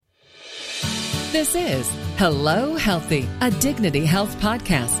This is Hello Healthy, a Dignity Health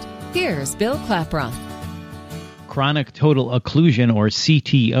podcast. Here's Bill Klaproth. Chronic total occlusion, or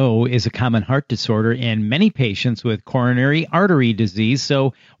CTO, is a common heart disorder in many patients with coronary artery disease.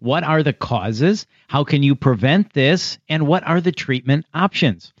 So what are the causes? How can you prevent this? And what are the treatment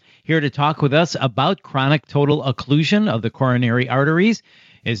options? Here to talk with us about chronic total occlusion of the coronary arteries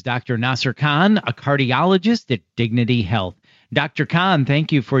is Dr. Nasser Khan, a cardiologist at Dignity Health. Dr. Khan,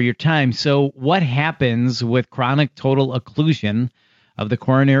 thank you for your time. So what happens with chronic total occlusion of the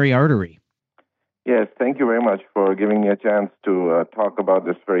coronary artery? Yes, thank you very much for giving me a chance to talk about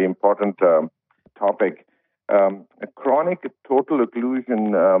this very important topic. A chronic total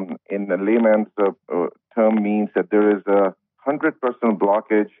occlusion in the layman's term means that there is a 100%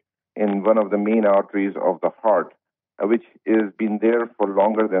 blockage in one of the main arteries of the heart, which has been there for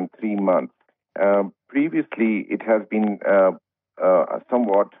longer than 3 months. Previously, it has been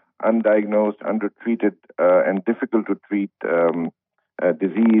somewhat undiagnosed, undertreated, and difficult to treat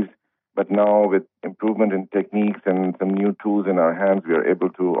disease. But now, with improvement in techniques and some new tools in our hands, we are able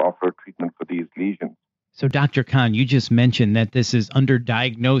to offer treatment for these lesions. So, Dr. Khan, you just mentioned that this is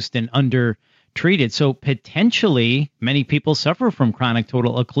underdiagnosed and undertreated. So, potentially, many people suffer from chronic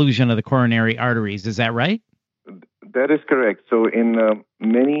total occlusion of the coronary arteries. Is that right? That is correct. So in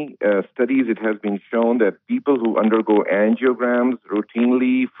many studies, it has been shown that people who undergo angiograms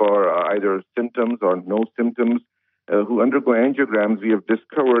routinely for either symptoms or no symptoms, who undergo angiograms, we have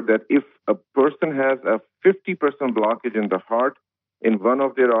discovered that if a person has a 50% blockage in the heart in one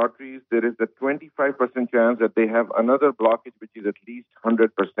of their arteries, there is a 25% chance that they have another blockage, which is at least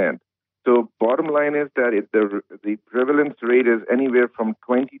 100%. So bottom line is that the prevalence rate is anywhere from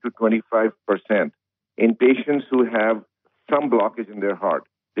 20 to 25%. In patients who have some blockage in their heart,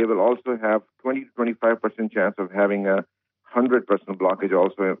 they will also have 20 to 25% chance of having a 100% blockage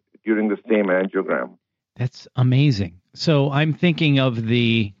also during the same angiogram. That's amazing. So I'm thinking of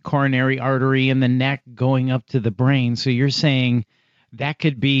the coronary artery in the neck going up to the brain. So you're saying that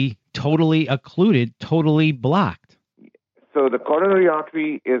could be totally occluded, totally blocked. So the coronary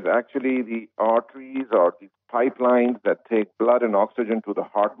artery is actually the arteries or the pipelines that take blood and oxygen to the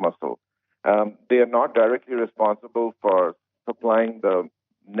heart muscle. They are not directly responsible for supplying the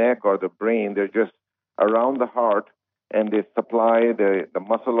neck or the brain. They're just around the heart, and they supply the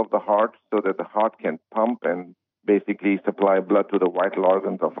muscle of the heart so that the heart can pump and basically supply blood to the vital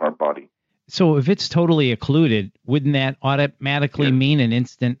organs of our body. So if it's totally occluded, wouldn't that automatically mean an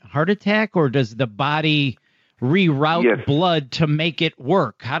instant heart attack, or does the body reroute blood to make it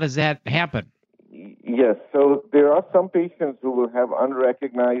work? How does that happen? Yes. So there are some patients who will have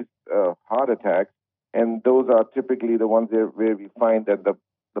unrecognized heart attacks, and those are typically the ones where we find that the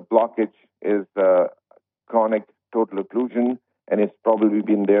blockage is chronic total occlusion, and it's probably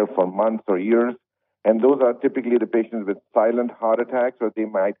been there for months or years. And those are typically the patients with silent heart attacks, or they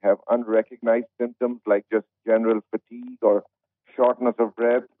might have unrecognized symptoms like just general fatigue or shortness of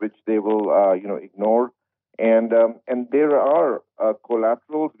breath, which they will ignore. And there are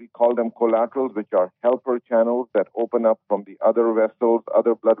collaterals, we call them collaterals, which are helper channels that open up from the other vessels.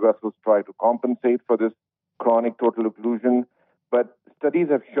 Other blood vessels try to compensate for this chronic total occlusion. But studies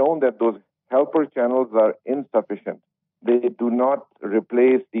have shown that those helper channels are insufficient. They do not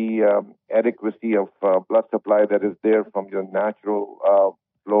replace the adequacy of blood supply that is there from your natural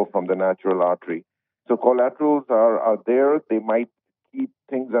flow from the natural artery. So collaterals are there. They might keep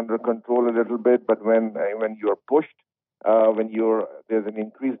things under control a little bit, but when you're pushed, there's an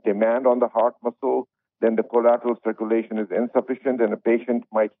increased demand on the heart muscle, then the collateral circulation is insufficient, and a patient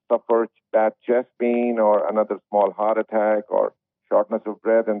might suffer bad chest pain or another small heart attack or shortness of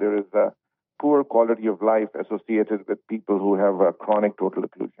breath, and there is a poor quality of life associated with people who have a chronic total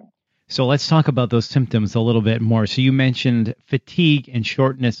occlusion. So let's talk about those symptoms a little bit more. So you mentioned fatigue and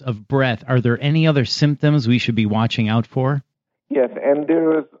shortness of breath. Are there any other symptoms we should be watching out for? Yes, and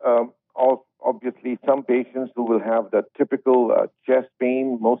there is obviously some patients who will have the typical chest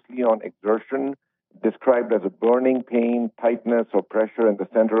pain, mostly on exertion, described as a burning pain, tightness or pressure in the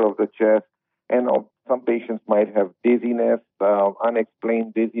center of the chest. And some patients might have dizziness,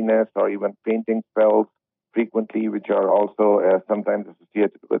 unexplained dizziness, or even fainting spells frequently, which are also sometimes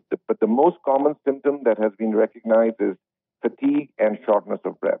associated with it. But the most common symptom that has been recognized is fatigue and shortness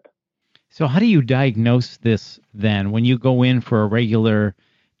of breath. So how do you diagnose this then? When you go in for a regular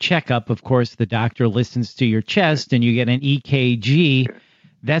checkup, of course, the doctor listens to your chest and you get an EKG.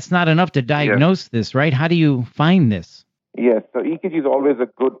 That's not enough to diagnose this, right? How do you find this? Yes, so EKG is always a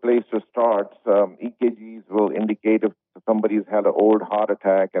good place to start. EKGs will indicate if somebody's had an old heart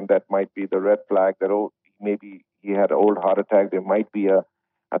attack, and that might be the red flag that, maybe he had an old heart attack. There might be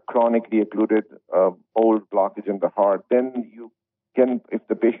a a chronically occluded old blockage in the heart, then you can, if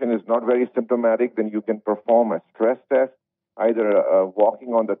the patient is not very symptomatic, then you can perform a stress test, either a walking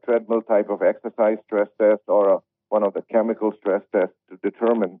on the treadmill type of exercise stress test or one of the chemical stress tests to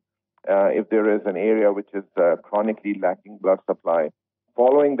determine if there is an area which is chronically lacking blood supply.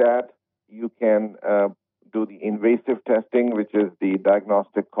 Following that, you can do the invasive testing, which is the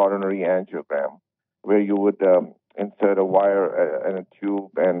diagnostic coronary angiogram, where you would insert a wire in a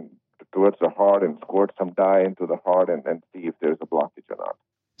tube and towards the heart and squirt some dye into the heart and see if there's a blockage or not.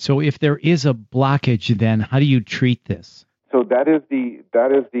 So if there is a blockage, then how do you treat this? So that is the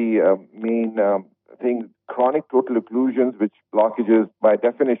main thing. Chronic total occlusions, which blockages by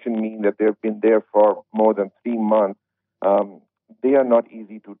definition mean that they've been there for more than 3 months. They are not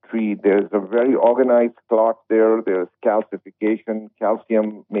easy to treat. There's a very organized clot there. There's calcification,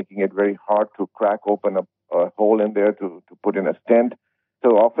 calcium, making it very hard to crack open a hole in there to put in a stent.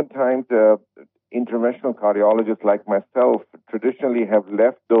 So oftentimes, interventional cardiologists like myself traditionally have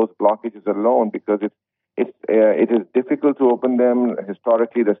left those blockages alone because it is difficult to open them.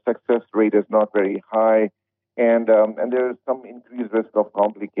 Historically, the success rate is not very high, and there is some increased risk of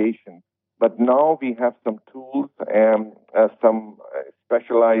complications. But now we have some tools and some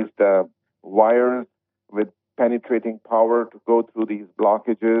specialized wires with penetrating power to go through these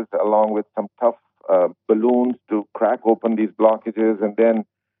blockages, along with some tough balloons to crack open these blockages, and then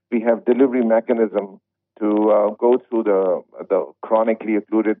we have delivery mechanism to go through the chronically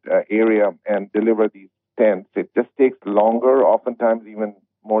occluded area and deliver these stents. It just takes longer, oftentimes even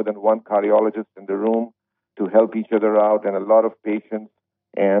more than one cardiologist in the room to help each other out, and a lot of patients.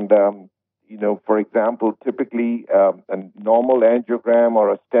 And for example, typically a normal angiogram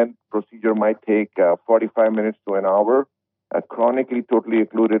or a stent procedure might take 45 minutes to an hour. A chronically totally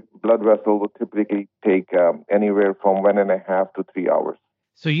occluded blood vessel will typically take anywhere from 1.5 to 3 hours.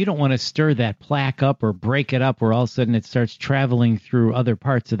 So you don't want to stir that plaque up or break it up where all of a sudden it starts traveling through other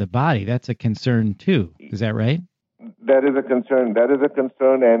parts of the body. That's a concern too. Is that right? That is a concern.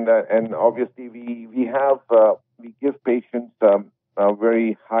 And obviously we give patients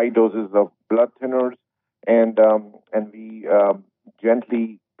very high doses of blood thinners, and we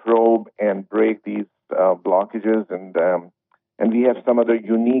gently probe and break these blockages, and we have some other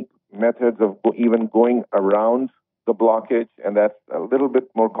unique methods of even going around the blockage, and that's a little bit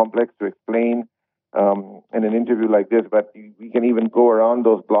more complex to explain in an interview like this, but we can even go around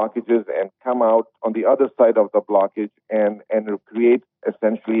those blockages and come out on the other side of the blockage and create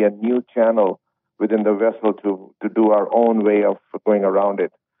essentially a new channel within the vessel to do our own way of going around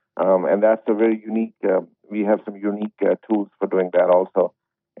it. And that's a very unique, we have some unique tools for doing that also.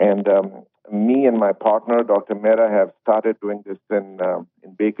 And me and my partner, Dr. Mehta, have started doing this in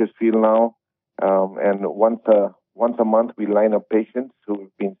Bakersfield now. And once a month, we line up patients who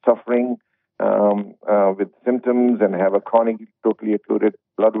have been suffering with symptoms and have a chronic totally occluded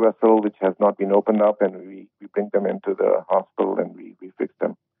blood vessel which has not been opened up, and we bring them into the hospital and we fix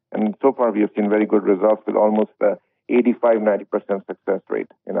them. And so far, we have seen very good results with almost 85-90% success rate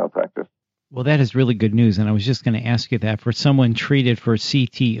in our practice. Well, that is really good news, and I was just going to ask you that. For someone treated for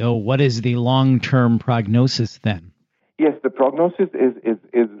CTO, what is the long-term prognosis then? Yes, the prognosis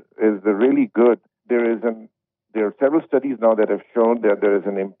is really good. There are several studies now that have shown that there is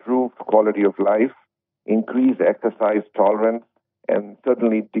an improved quality of life, increased exercise tolerance, and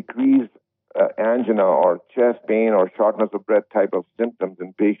certainly decreased angina or chest pain or shortness of breath type of symptoms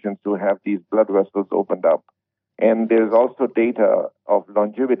in patients who have these blood vessels opened up. And there's also data of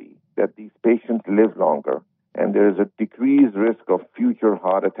longevity, that these patients live longer, and there's a decreased risk of future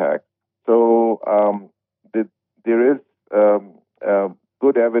heart attacks. So there is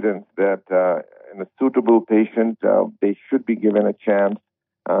good evidence that in a suitable patient, they should be given a chance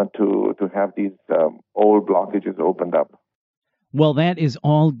to have these old blockages opened up. Well, that is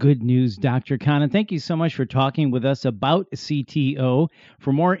all good news, Dr. Khan. And thank you so much for talking with us about CTO.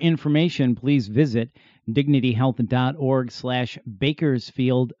 For more information, please visit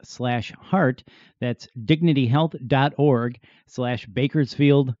dignityhealth.org/Bakersfield/heart. That's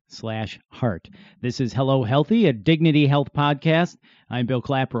dignityhealth.org/Bakersfield/heart. This is Hello Healthy, a Dignity Health podcast. I'm Bill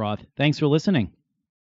Klaproth. Thanks for listening.